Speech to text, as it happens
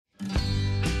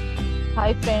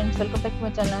Hi friends, welcome back to my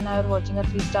channel and I are watching a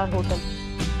 3-star hotel.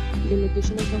 The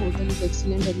location of the hotel is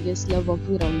excellent and guests love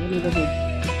walking around the neighborhood.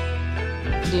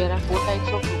 There are 4 types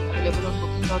of room available on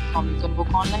booking.com. You can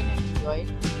book online and enjoy it.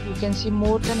 You can see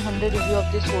more than 100 reviews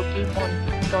of this hotel on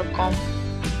booking.com.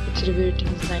 Its review rating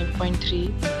is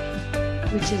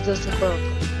 9.3, which is the superb.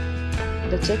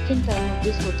 The check-in time of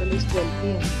this hotel is 12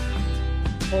 p.m.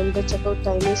 And the checkout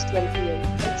time is 12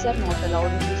 p.m. Pets are not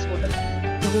allowed in this hotel.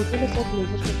 The hotel accepts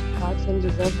major credit cards and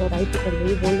reserves the right to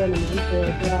temporarily hold an amount prior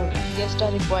to arrival. Guests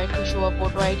are required to show a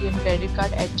photo ID and credit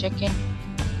card at check-in.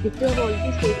 If you have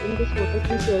already stayed in this hotel,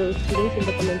 please share your experience in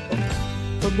the comment box.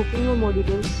 For booking or more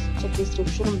details, check the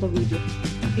description of the video.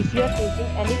 If you are facing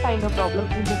any kind of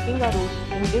problem in booking a room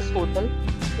in this hotel,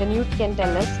 then you can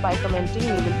tell us by commenting.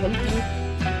 We will help you.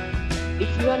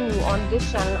 If you are new on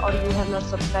this channel or you have not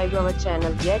subscribed our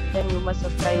channel yet, then you must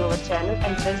subscribe our channel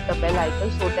and press the bell icon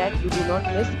so that you do not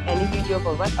miss any video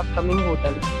of our upcoming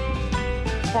hotel.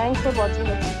 Thanks for watching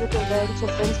the video till the end. So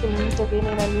friends, will meet again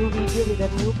in a new video with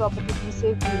a new property. Be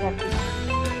safe, be happy.